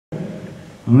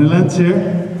And when he lands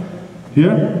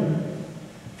here,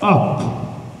 up,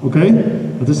 okay?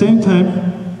 At the same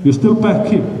time, you're still back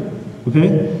here,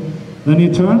 okay? Then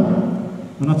you turn,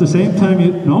 and at the same time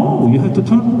you have to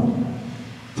turn more.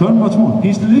 Turn much more.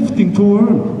 He's lifting too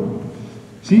early.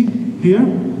 See, here,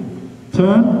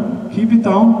 turn, keep it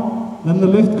down, then the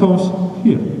lift comes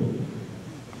here.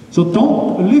 So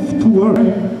don't lift too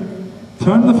early.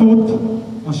 Turn the foot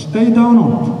and stay down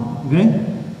on it, okay?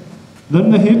 Then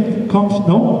the hip comes,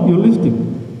 no, you're lifting.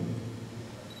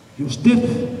 You're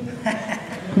stiff.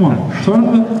 Come on,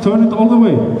 turn it all the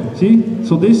way. See?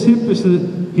 So this hip is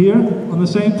here on the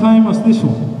same time as this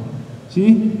one.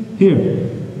 See? Here.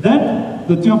 Then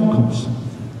the jump comes.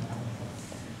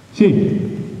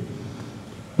 See?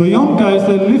 The young guys,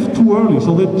 they lift too early,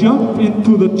 so they jump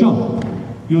into the jump.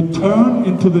 You turn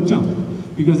into the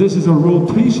jump, because this is a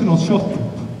rotational shot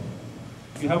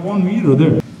put. You have 1 meter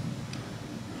there.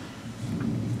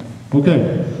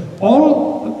 Okay.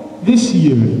 All this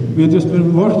year, we have just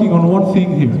been working on one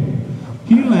thing here.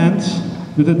 He lands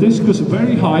with the discus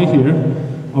very high here,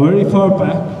 very far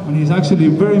back, and he's actually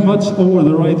very much over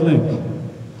the right leg.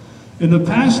 In the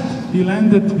past, he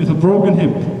landed with a broken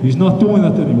hip. He's not doing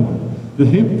that anymore. The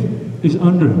hip is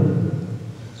under him.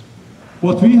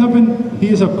 What we have been, he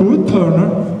is a good turner,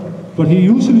 but he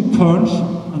usually turns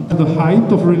at the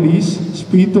height of release,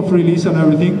 speed of release and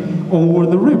everything, over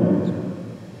the rim.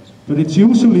 But it's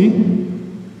usually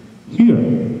here.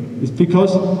 It's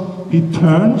because he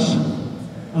turns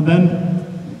and then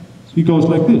he goes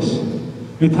like this.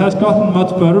 It has gotten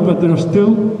much better, but there are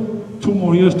still 2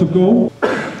 more years to go.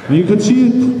 And you could see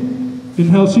it in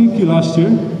Helsinki last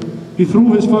year. He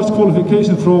threw his first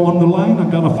qualification throw on the line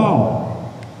and got a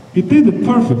foul. He did it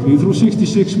perfectly. He threw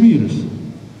 66 meters.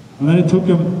 And then it took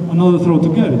him another throw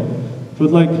to get it.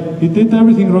 But like, he did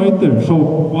everything right there. So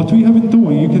what we have been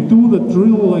doing, you can do the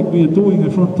drill like we are doing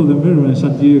in front of the mirror in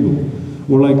San Diego,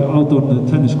 or like out on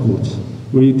the tennis courts,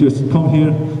 where you just come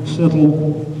here,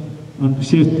 settle, and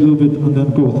shift a little bit, and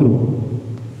then go through.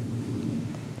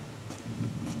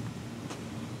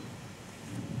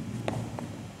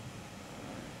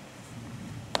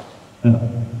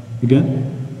 Again.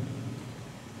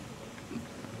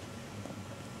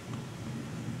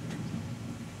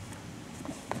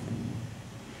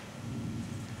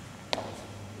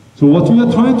 So what we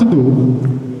are trying to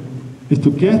do is to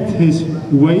get his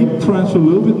weight transfer a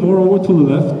little bit more over to the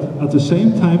left at the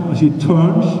same time as he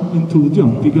turns into the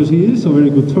jump, because he is a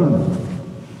very good turner.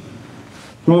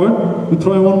 Robert, we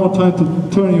try one more time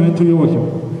to turn you into Joachim.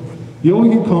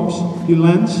 Joachim comes, he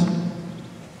lands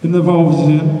in the bow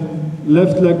position,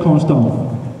 left leg comes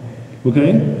down.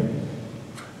 Okay?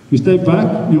 You stay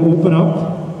back, you open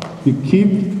up, you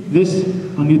keep this,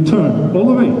 and you turn all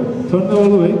the way. Turn all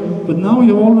the way. But now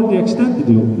you already extended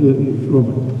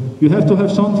Robert. You have to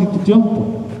have something to jump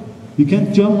on. You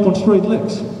can't jump on straight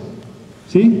legs.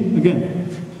 See? Again.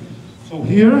 So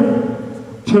here,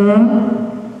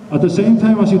 turn, at the same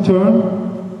time as you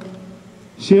turn,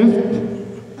 shift,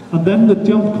 and then the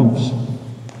jump comes.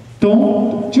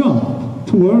 Don't jump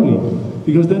too early,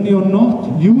 because then you're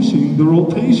not using the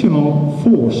rotational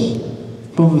force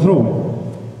from the throwing.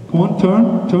 Come on,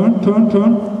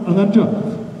 turn, and then jump.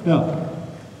 Yeah.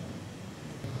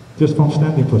 Just from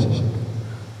standing position.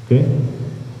 Okay?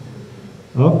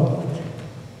 Up.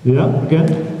 Yeah,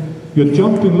 again. You're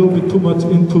jumping a little bit too much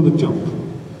into the jump.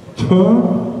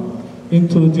 Turn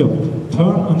into the jump.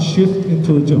 Turn and shift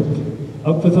into the jump.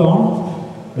 Up with the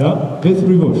arm. Yeah, with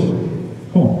reverse.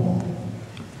 Come on.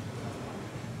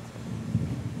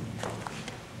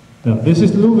 Yeah, this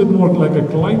is a little bit more like a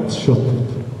glide shot.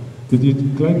 Did you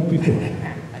glide before?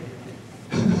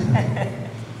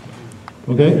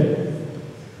 Okay?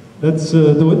 Let's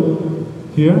do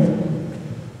it. Here.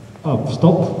 Up.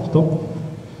 Stop.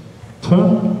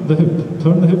 Turn the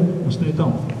hip and stay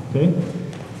down. Okay?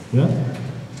 Yeah?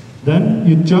 Then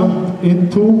you jump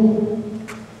into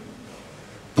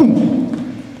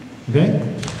boom.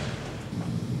 Okay?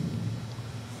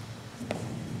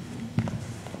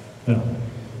 Yeah.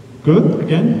 Good.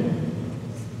 Again.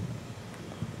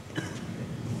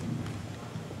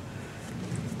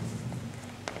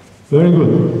 Very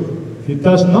good. He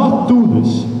does not do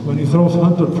this when he throws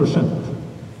 100%.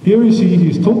 Here you see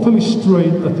he's totally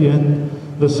straight at the end.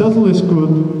 The settle is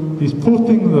good. He's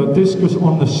putting the discus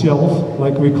on the shelf,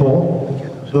 like we call.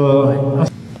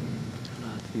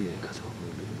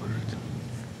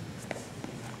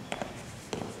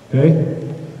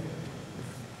 Okay?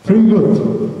 Pretty good.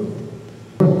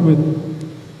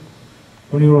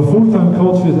 When you're a full-time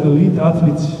coach with elite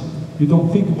athletes, you don't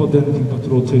think about anything but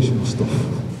rotational stuff.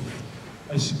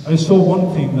 I saw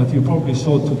one thing that you probably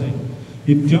saw today.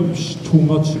 he jumps too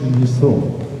much in his throw.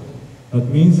 That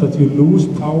means that you lose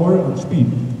power and speed.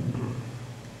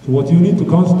 So what you need to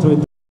concentrate